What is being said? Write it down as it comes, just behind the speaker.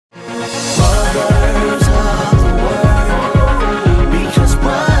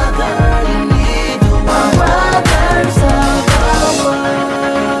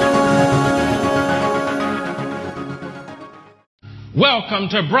welcome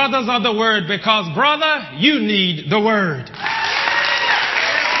to Brothers of the Word, because, brother, you need the Word.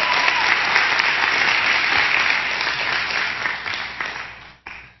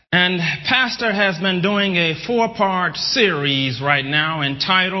 And Pastor has been doing a 4-part series right now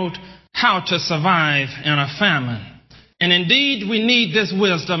entitled, How to Survive in a Famine. And indeed, we need this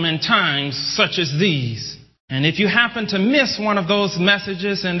wisdom in times such as these. And if you happen to miss one of those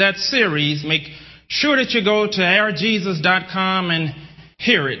messages in that series, make sure that you go to airjesus.com and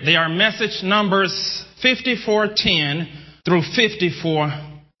hear it. They are message numbers 5410 through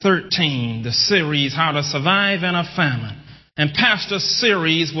 5413, the series, How to Survive in a Famine. And Pastor's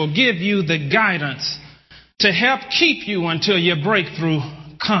series will give you the guidance to help keep you until your breakthrough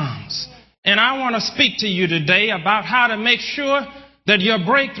comes. And I want to speak to you today about how to make sure that your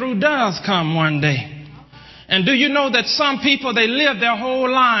breakthrough does come one day. And do you know that some people, they live their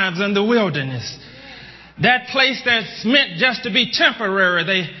whole lives in the wilderness? That place that's meant just to be temporary.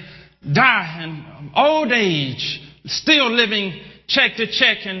 They die in old age, still living check to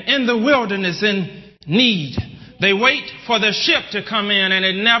check and in the wilderness in need. They wait for the ship to come in, and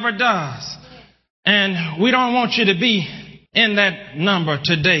it never does. And we don't want you to be in that number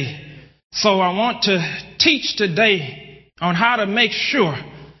today. So I want to teach today on how to make sure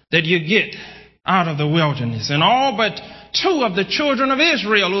that you get out of the wilderness. And all but 2 of the children of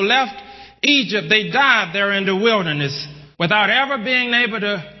Israel who left Egypt, they died there in the wilderness without ever being able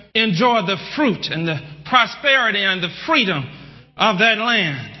to enjoy the fruit and the prosperity and the freedom of that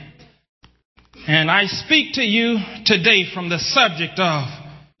land. And I speak to you today from the subject of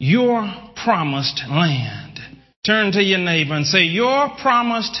your promised land. Turn to your neighbor and say, your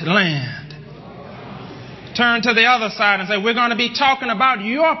promised land. Turn to the other side and say, we're going to be talking about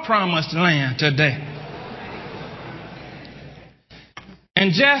your promised land today.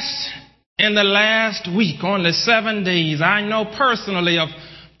 And just in the last week, only 7 days, I know personally of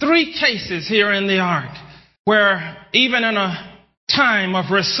 3 cases here in the Ark where even in a time of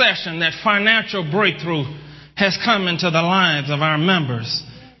recession, that financial breakthrough has come into the lives of our members.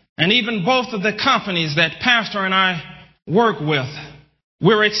 And even both of the companies that Pastor and I work with,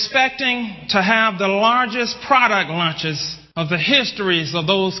 we're expecting to have the largest product launches of the histories of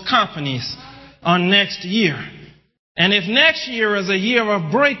those companies on next year. And if next year is a year of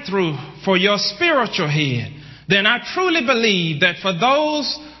breakthrough for your spiritual head, then I truly believe that for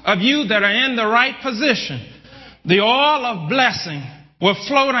those of you that are in the right position, the oil of blessing will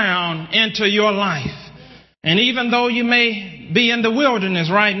flow down into your life. And even though you may be in the wilderness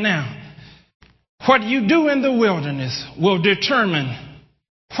right now, what you do in the wilderness will determine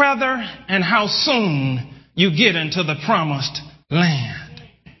whether and how soon you get into the promised land.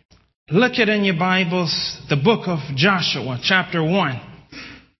 Look at in your Bibles the book of Joshua, chapter 1,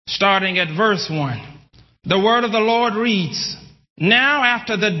 starting at verse 1. The word of the Lord reads, Now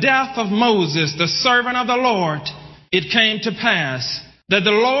after the death of Moses, the servant of the Lord, it came to pass that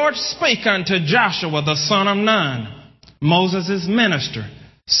the Lord spake unto Joshua the son of Nun, Moses' minister,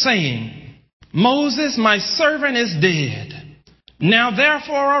 saying, Moses, my servant, is dead. Now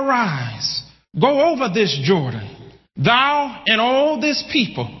therefore arise, go over this Jordan, thou and all this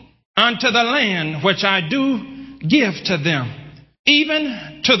people, unto the land which I do give to them,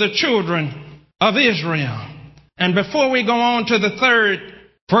 even to the children of Israel. And before we go on to the 3rd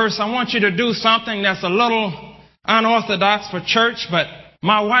verse, I want you to do something that's a little unorthodox for church, but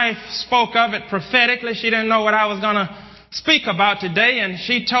my wife spoke of it prophetically. She didn't know what I was going to speak about today, and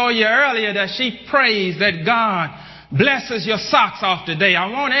she told you earlier that she prays that God blesses your socks off today. I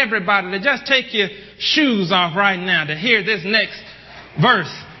want everybody to just take your shoes off right now to hear this next verse.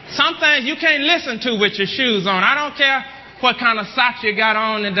 Some things you can't listen to with your shoes on. I don't care what kind of socks you got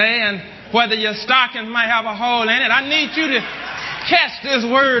on today and whether your stockings might have a hole in it. I need you to catch this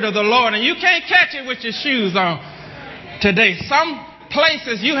word of the Lord, and you can't catch it with your shoes on today. Some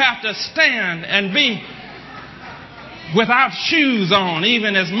places you have to stand and be without shoes on,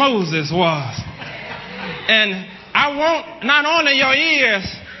 even as Moses was. And I want not only your ears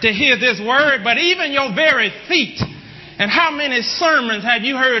to hear this word, but even your very feet. And how many sermons have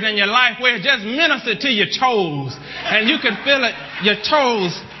you heard in your life where it just ministered to your toes and you can feel it, your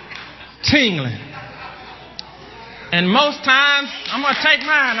toes tingling? And most times, I'm going to take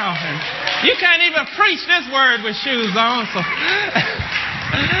mine off. And you can't even preach this word with shoes on. So.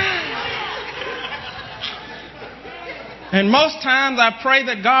 And most times I pray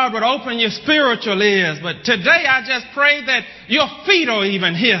that God would open your spiritual ears. But today I just pray that your feet will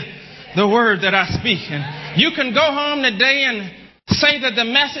even hear the word that I speak. And you can go home today and say that the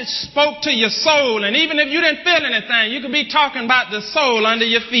message spoke to your soul. And even if you didn't feel anything, you could be talking about the soul under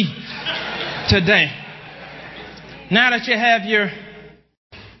your feet today. Now that you have your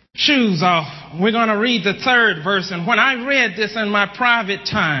shoes off. We're going to read the third verse. And when I read this in my private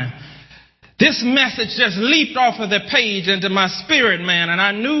time, this message just leaped off of the page into my spirit, man. And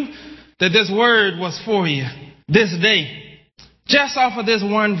I knew that this word was for you this day. Just off of this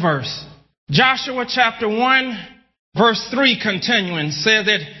one verse. Joshua chapter 1, verse 3 continuing says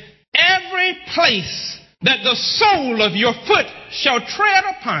that every place that the sole of your foot shall tread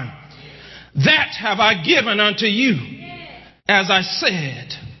upon, that have I given unto you, as I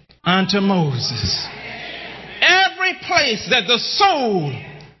said unto Moses. Every place that the sole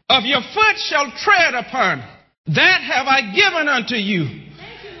of your foot shall tread upon, that have I given unto you,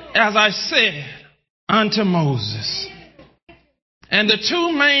 as I said unto Moses. And the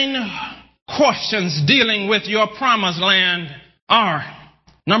two main questions dealing with your promised land are,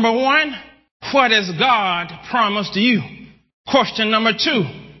 number one, what has God promised you? Question number two,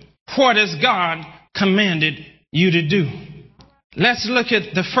 what has God commanded you to do? Let's look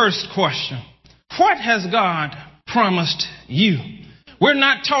at the first question. What has God promised you? We're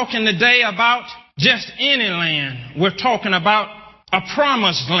not talking today about just any land. We're talking about a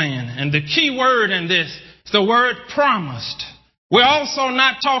promised land. And the key word in this is the word promised. We're also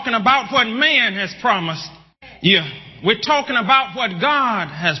not talking about what man has promised you. We're talking about what God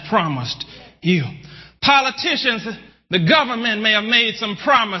has promised you. Politicians, the government may have made some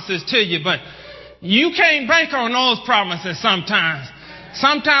promises to you, but you can't bank on those promises sometimes.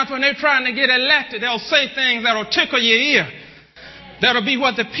 Sometimes when they're trying to get elected, they'll say things that'll tickle your ear. That'll be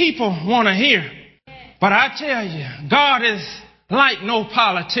what the people want to hear. But I tell you, God is like no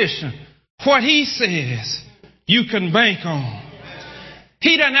politician. What he says, you can bank on.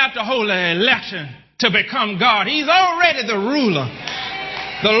 He doesn't have to hold an election to become God. He's already the ruler,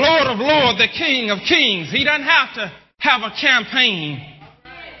 the Lord of lords, the King of kings. He doesn't have to have a campaign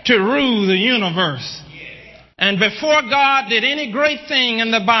to rule the universe. And before God did any great thing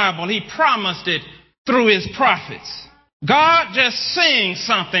in the Bible, he promised it through his prophets. God just saying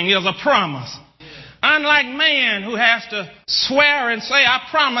something is a promise. Unlike man who has to swear and say, I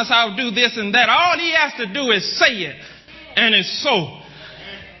promise I'll do this and that. All he has to do is say it, and it's so.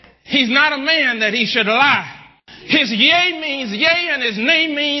 He's not a man that he should lie. His yea means yea, and his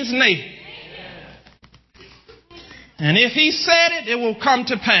nay means nay. And if he said it, it will come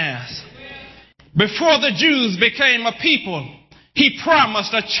to pass. Before the Jews became a people, he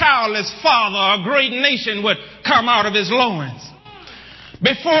promised a childless father, a great nation would come out of his loins.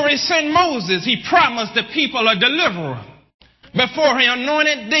 Before he sent Moses, he promised the people a deliverer. Before he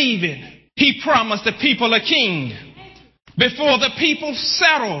anointed David, he promised the people a king. Before the people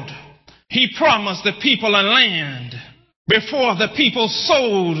settled, he promised the people a land. Before the people's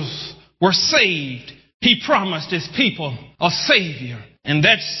souls were saved, he promised his people a Savior. And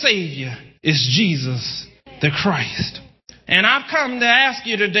that Savior is Jesus the Christ. And I've come to ask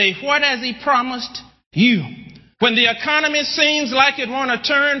you today, what has he promised you? When the economy seems like it want to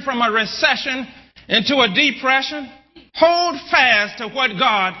turn from a recession into a depression, hold fast to what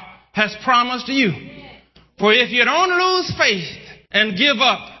God has promised you. For if you don't lose faith and give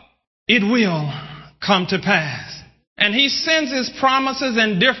up, it will come to pass. And he sends his promises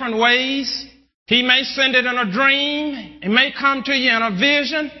in different ways. He may send it in a dream. It may come to you in a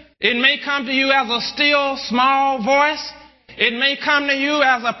vision. It may come to you as a still small voice. It may come to you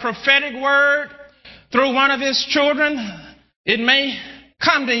as a prophetic word through one of his children. It may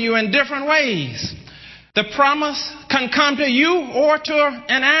come to you in different ways. The promise can come to you or to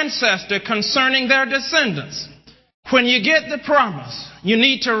an ancestor concerning their descendants. When you get the promise, you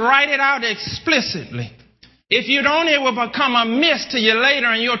need to write it out explicitly. If you don't, it will become a mist to you later,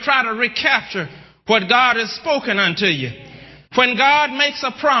 and you'll try to recapture what God has spoken unto you. When God makes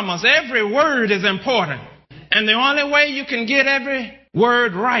a promise, every word is important. And the only way you can get every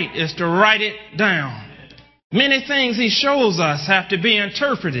word right is to write it down. Many things he shows us have to be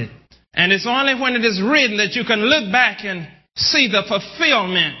interpreted. And it's only when it is written that you can look back and see the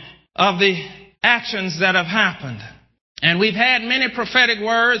fulfillment of the actions that have happened. And we've had many prophetic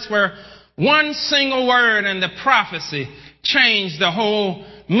words where one single word in the prophecy changed the whole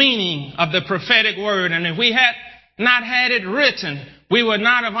meaning of the prophetic word. And if we had not had it written, we would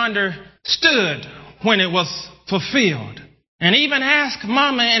not have understood when it was fulfilled. And even ask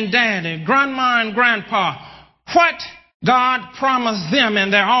mama and daddy, grandma and grandpa, what God promised them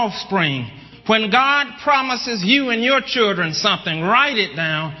and their offspring. When God promises you and your children something, write it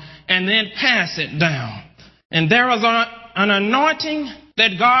down and then pass it down. And there is an anointing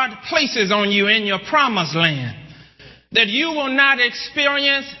that God places on you in your promised land that you will not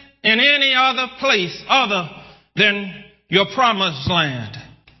experience in any other place other than your promised land.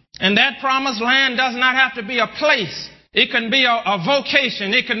 And that promised land does not have to be a place. It can be a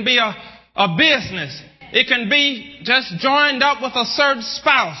vocation. It can be a business. It can be just joined up with a certain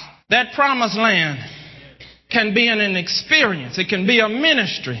spouse. That promised land can be an experience. It can be a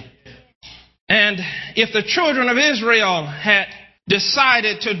ministry. And if the children of Israel had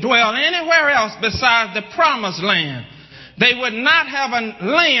decided to dwell anywhere else besides the promised land, they would not have a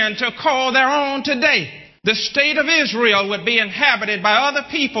land to call their own today. The state of Israel would be inhabited by other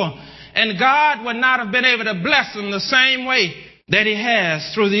people, and God would not have been able to bless them the same way that He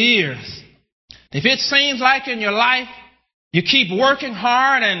has through the years. If it seems like in your life you keep working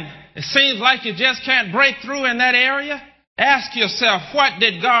hard and it seems like you just can't break through in that area, ask yourself, what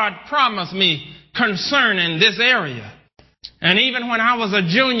did God promise me concerning this area? And even when I was a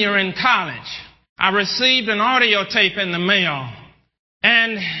junior in college, I received an audio tape in the mail.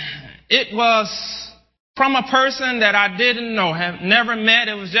 And it was from a person that I didn't know, have never met.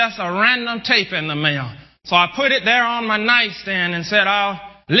 It was just a random tape in the mail. So I put it there on my nightstand and said, I'll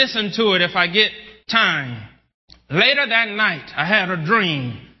listen to it if I get time. Later that night, I had a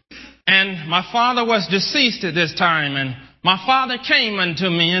dream. And my father was deceased at this time. And my father came unto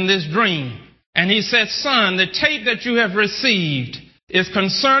me in this dream. And he said, son, the tape that you have received is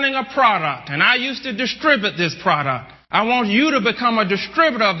concerning a product. And I used to distribute this product. I want you to become a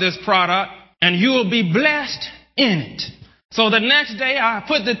distributor of this product, and you will be blessed in it. So the next day, I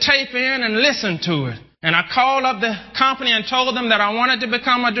put the tape in and listened to it. And I called up the company and told them that I wanted to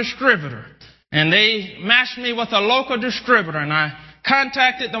become a distributor. And they matched me with a local distributor. And I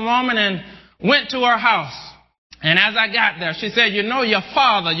contacted the woman and went to her house. And as I got there, she said, you know, your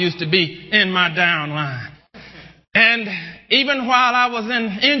father used to be in my downline. And even while I was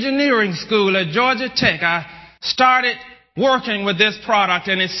in engineering school at Georgia Tech, I started working with this product.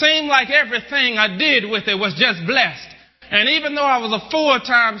 And it seemed like everything I did with it was just blessed. And even though I was a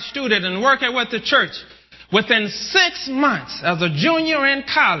full-time student and working with the church, within 6 months as a junior in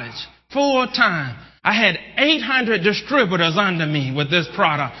college, full-time, I had 800 distributors under me with this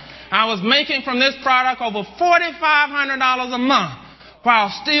product. I was making from this product over $4,500 a month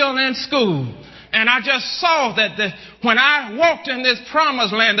while still in school. And I just saw that when I walked in this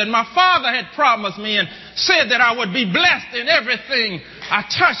promised land that my father had promised me and said that I would be blessed in everything I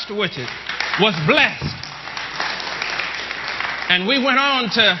touched with it was blessed. And we went on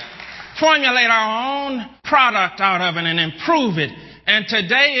to formulate our own product out of it and improve it. And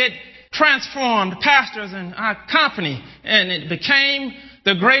today it transformed pastors in our company, and it became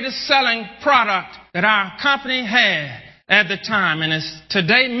the greatest selling product that our company had at the time. And it's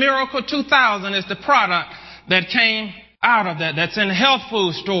today Miracle 2000 is the product that came out of that, that's in health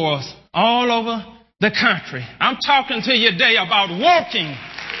food stores all over the country. I'm talking to you today about walking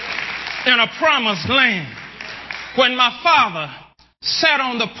in a promised land. When my father sat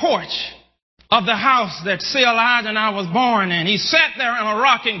on the porch of the house that Elijah and I was born in, he sat there in a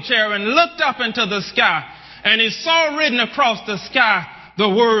rocking chair and looked up into the sky, and he saw written across the sky the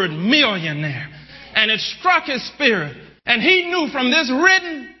word millionaire. And it struck his spirit. And he knew from this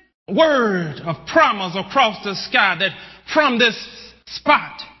written word of promise across the sky that from this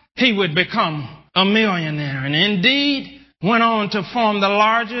spot he would become a millionaire. And indeed went on to form the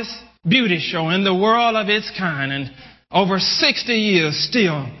largest beauty show in the world of its kind. And over 60 years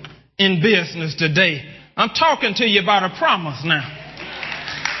still in business today. I'm talking to you about a promise now.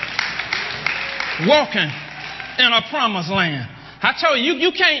 Walking in a promised land. I told you,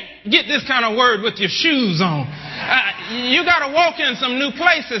 you can't get this kind of word with your shoes on. You got to walk in some new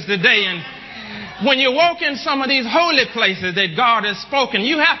places today. And when you walk in some of these holy places that God has spoken,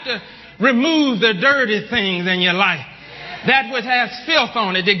 you have to remove the dirty things in your life. That which has filth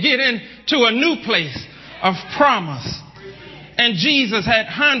on it, to get into a new place of promise. And Jesus had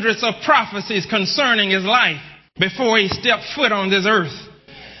hundreds of prophecies concerning his life before he stepped foot on this earth.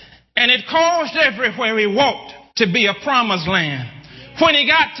 And it caused everywhere he walked to be a promised land. When he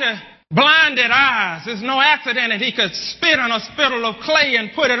got to blinded eyes, it's no accident that he could spit on a spittle of clay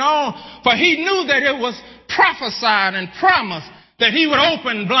and put it on, for he knew that it was prophesied and promised that he would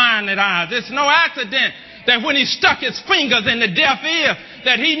open blinded eyes. It's no accident that when he stuck his fingers in the deaf ear,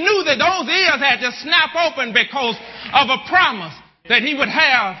 that he knew that those ears had to snap open because of a promise that he would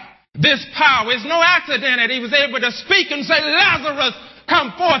have this power. It's no accident that he was able to speak and say, Lazarus,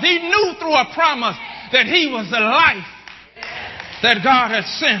 come forth. He knew through a promise that he was the life that God had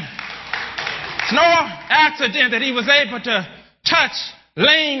sent. It's no accident that he was able to touch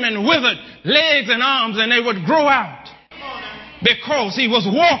lame and withered legs and arms and they would grow out, because he was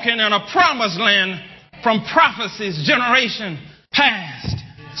walking in a promised land from prophecies generation past.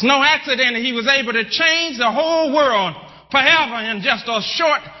 It's no accident that he was able to change the whole world forever in just a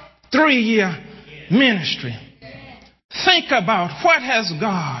short 3-year ministry. think about, what has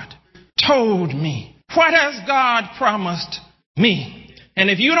God told me? What has God promised me? And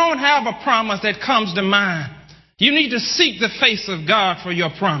if you don't have a promise that comes to mind, you need to seek the face of God for your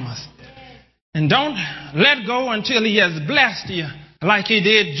promise. And don't let go until he has blessed you like he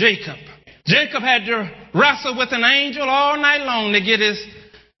did Jacob. Jacob had to wrestle with an angel all night long to get his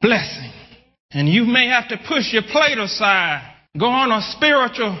blessing. And you may have to push your plate aside, go on a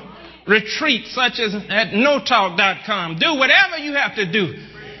spiritual retreat such as at notalk.com. Do whatever you have to do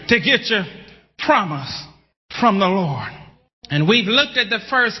to get your promise from the Lord. And we've looked at the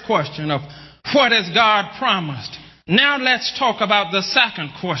first question of what has God promised. Now let's talk about the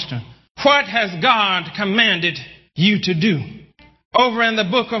second question. What has God commanded you to do? Over in the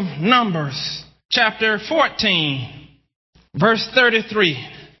book of Numbers, chapter 14, verse 33.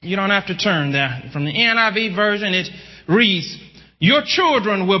 You don't have to turn there. From the NIV version, it reads, your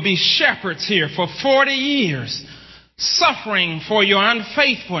children will be shepherds here for 40 years, suffering for your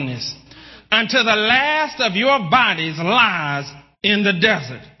unfaithfulness, until the last of your bodies lies in the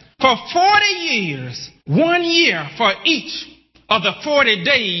desert. For 40 years, 1 year for each of the 40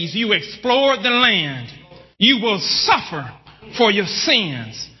 days you explored the land, you will suffer for your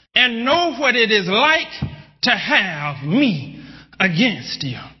sins and know what it is like to have me against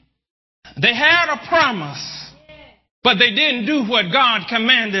you. They had a promise, but they didn't do what God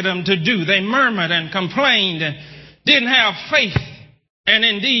commanded them to do. They murmured and complained and didn't have faith. And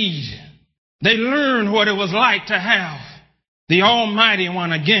indeed, they learned what it was like to have the Almighty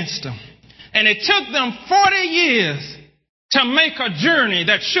One against them. And it took them 40 years to make a journey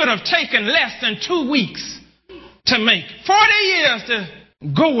that should have taken less than 2 weeks to make. 40 years to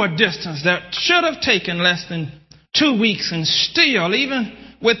go a distance that should have taken less than 2 weeks. And still, even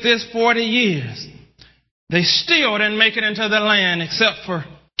with this 40 years, they still didn't make it into the land except for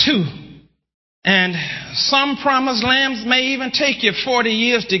 2. And some promised lands may even take you 40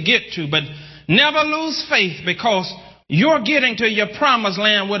 years to get to, but never lose faith, because your getting to your promised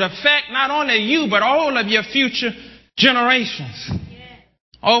land would affect not only you, but all of your future generations.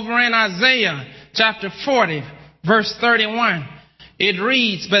 Over in Isaiah chapter 40, verse 31, it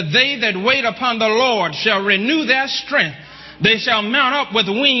reads, but they that wait upon the Lord shall renew their strength. They shall mount up with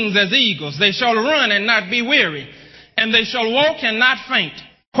wings as eagles. They shall run and not be weary, and they shall walk and not faint.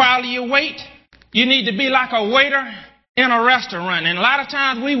 While you wait, you need to be like a waiter in a restaurant. And a lot of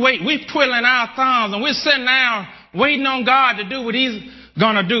times we wait, we're twiddling our thumbs and we're sitting down waiting on God to do what he's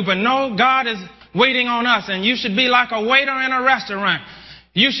going to do. But no, God is waiting on us. And you should be like a waiter in a restaurant.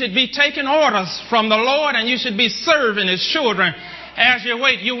 You should be taking orders from the Lord, and you should be serving his children as you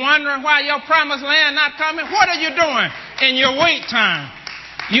wait. You wondering why your promised land not coming? What are you doing in your wait time?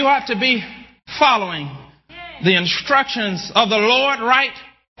 You have to be following the instructions of the Lord right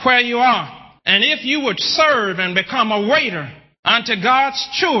where you are. And if you would serve and become a waiter unto God's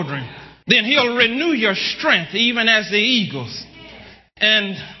children, then he'll renew your strength even as the eagles.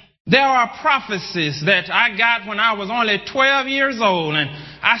 And there are prophecies that I got when I was only 12 years old, and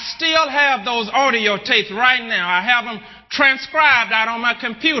I still have those audio tapes right now. I have them transcribed out on my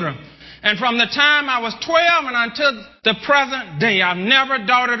computer. And from the time I was 12 and until the present day, I've never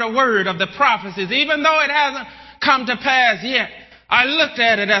doubted a word of the prophecies, even though it hasn't come to pass yet. I looked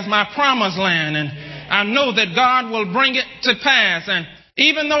at it as my promised land, and I know that God will bring it to pass. And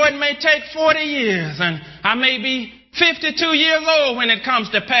even though it may take 40 years, and I may be 52 years old when it comes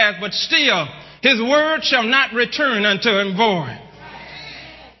to pass, but still, his word shall not return unto him void.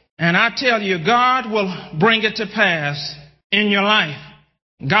 And I tell you, God will bring it to pass in your life.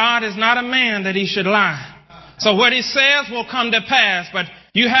 God is not a man that he should lie. So what he says will come to pass, but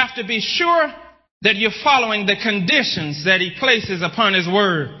you have to be sure that you're following the conditions that he places upon his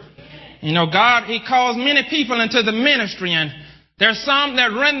word. You know, God, he calls many people into the ministry, and there's some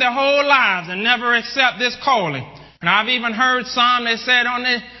that run their whole lives and never accept this calling. And I've even heard some that said on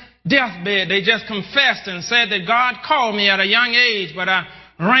their deathbed, they just confessed and said that God called me at a young age, but I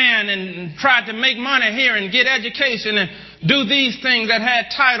ran and tried to make money here and get education and do these things that had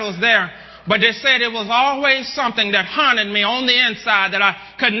titles there. But they said it was always something that haunted me on the inside that I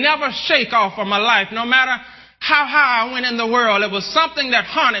could never shake off of my life. No matter how high I went in the world, it was something that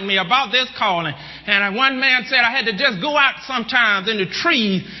haunted me about this calling. And one man said I had to just go out sometimes in the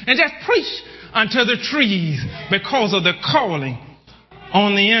trees and just preach unto the trees because of the calling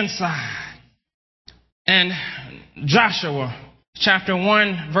on the inside. And Joshua chapter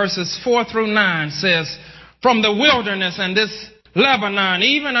 1 verses 4 through 9 says, from the wilderness and this Lebanon,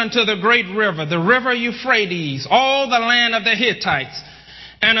 even unto the great river, the river Euphrates, all the land of the Hittites,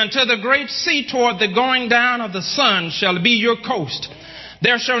 and unto the great sea toward the going down of the sun shall be your coast.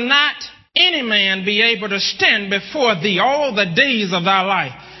 There shall not any man be able to stand before thee all the days of thy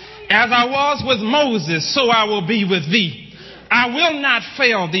life. As I was with Moses, so I will be with thee. I will not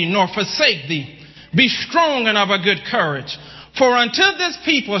fail thee nor forsake thee. Be strong and of a good courage. For unto this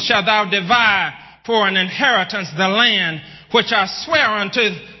people shalt thou divide for an inheritance the land which I swear unto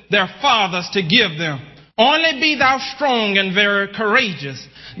their fathers to give them. Only be thou strong and very courageous,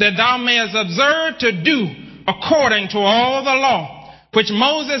 that thou mayest observe to do according to all the law which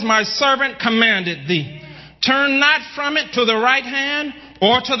Moses my servant commanded thee. Turn not from it to the right hand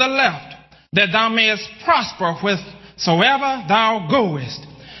or to the left, that thou mayest prosper whithersoever thou goest.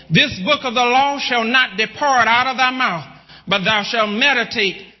 This book of the law shall not depart out of thy mouth, but thou shalt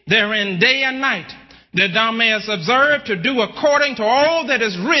meditate therein day and night, that thou mayest observe to do according to all that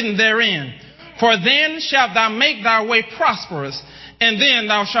is written therein. For then shalt thou make thy way prosperous, and then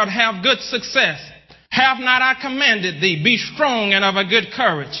thou shalt have good success. Have not I commanded thee? Be strong and of a good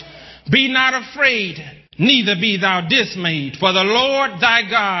courage. Be not afraid, neither be thou dismayed, for the Lord thy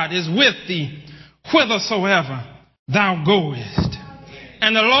God is with thee whithersoever thou goest.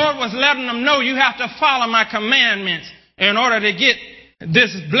 And the Lord was letting them know, you have to follow my commandments in order to get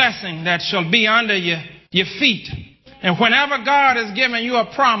this blessing that shall be under your feet. And whenever God has given you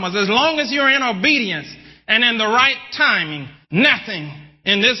a promise, as long as you're in obedience and in the right timing, nothing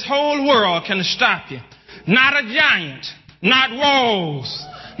in this whole world can stop you. Not a giant, not walls,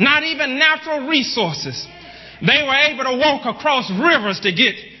 not even natural resources. They were able to walk across rivers to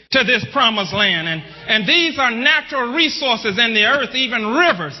get to this promised land. And these are natural resources in the earth, even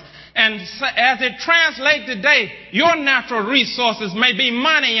rivers. And as it translates today, your natural resources may be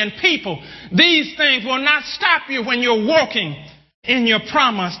money and people. These things will not stop you when you're walking in your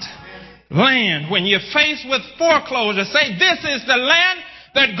promised land. When you're faced with foreclosure, say, this is the land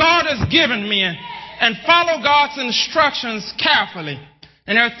that God has given me, and follow God's instructions carefully.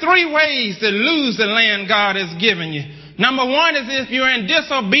 And there are three ways to lose the land God has given you. Number one is if you're in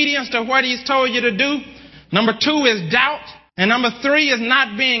disobedience to what he's told you to do. Number two is doubt. And number three is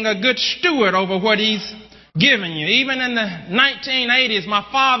not being a good steward over what he's given you. Even in the 1980s, my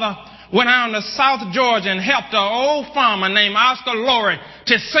father went out to South Georgia and helped an old farmer named Oscar Laurie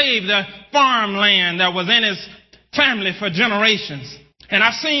to save the farmland that was in his family for generations. And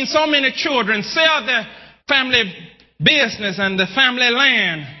I've seen so many children sell their family business and the family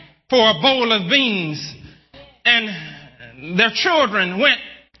land for a bowl of beans. And their children went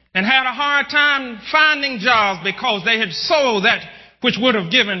and had a hard time finding jobs because they had sold that which would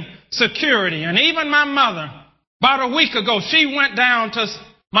have given security. And even my mother, about a week ago, she went down to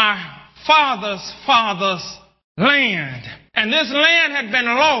my father's land. And this land had been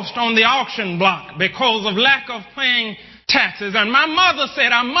lost on the auction block because of lack of paying taxes. And my mother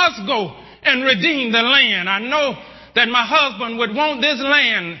said, I must go and redeem the land. I know that my husband would want this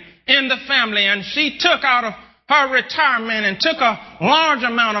land in the family. And she took out of her retirement and took a large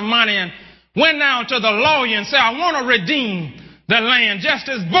amount of money and went down to the lawyer and said, I want to redeem the land, just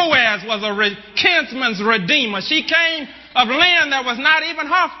as Boaz was a kinsman's redeemer. She came of land that was not even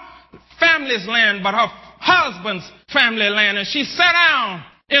her family's land, but her husband's family land. And she sat down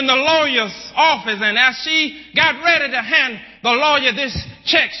in the lawyer's office, and as she got ready to hand the lawyer this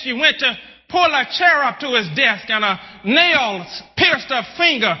check, she went to pull a chair up to his desk, and a nail pierced her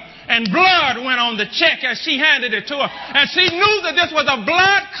finger, and blood went on the check as she handed it to her. And she knew that this was a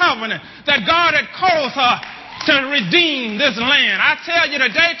blood covenant that God had caused her to redeem this land. I tell you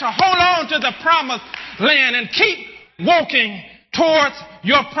today to hold on to the promised land and keep walking towards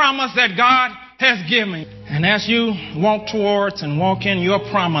your promise that God has given. And as you walk towards and walk in your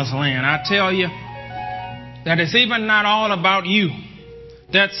promised land, I tell you that it's even not all about you.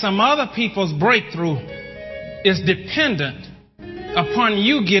 That some other people's breakthrough is dependent upon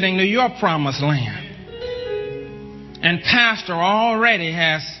you getting to your promised land. And Pastor already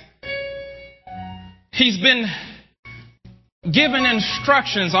he's been given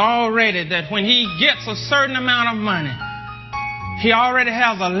instructions already that when he gets a certain amount of money, he already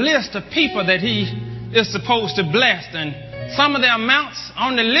has a list of people that he is supposed to bless. And some of the amounts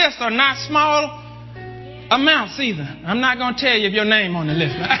on the list are not small amounts either. I'm not going to tell you your name on the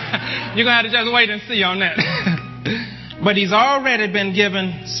list. You're going to have to just wait and see on that. But he's already been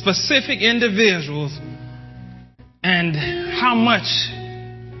given specific individuals and how much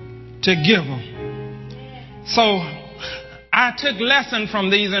to give them. So I took lesson from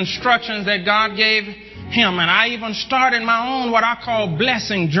these instructions that God gave him, and I even started my own what I call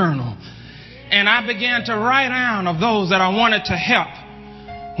blessing journal. And I began to write down of those that I wanted to help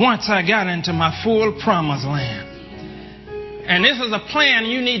once I got into my full promised land. And this is a plan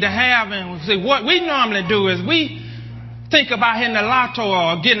you need to have. And see, what we normally do is we think about hitting the lotto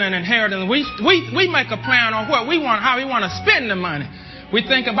or getting an inheritance. We make a plan on what we want, how we want to spend the money. We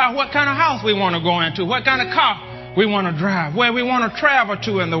think about what kind of house we want to go into, what kind of car we want to drive, where we want to travel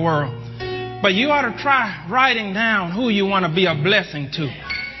to in the world. But you ought to try writing down who you want to be a blessing to.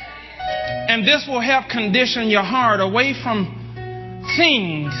 And this will help condition your heart away from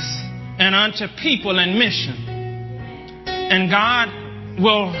things and unto people and mission. And God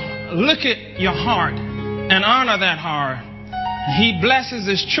will look at your heart and honor that heart. He blesses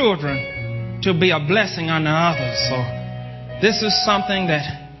His children to be a blessing unto others. So this is something that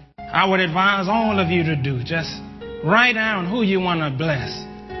I would advise all of you to do. Just write down who you want to bless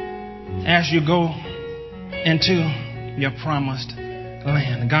as you go into your promised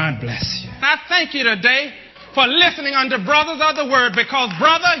land. God bless you. I thank you today for listening unto Brothers of the Word, because,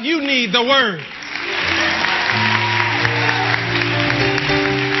 brother, you need the Word.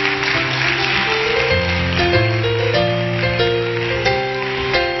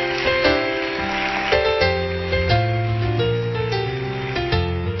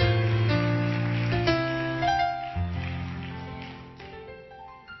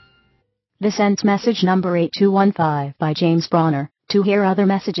 This ends message number 8215 by James Bronner. To hear other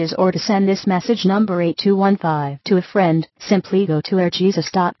messages or to send this message number 8215 to a friend, simply go to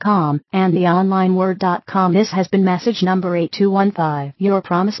airjesus.com and theonlineword.com. This has been message number 8215, Your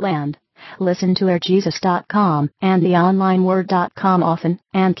Promised Land. Listen to airjesus.com and theonlineword.com often,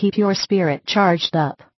 and keep your spirit charged up.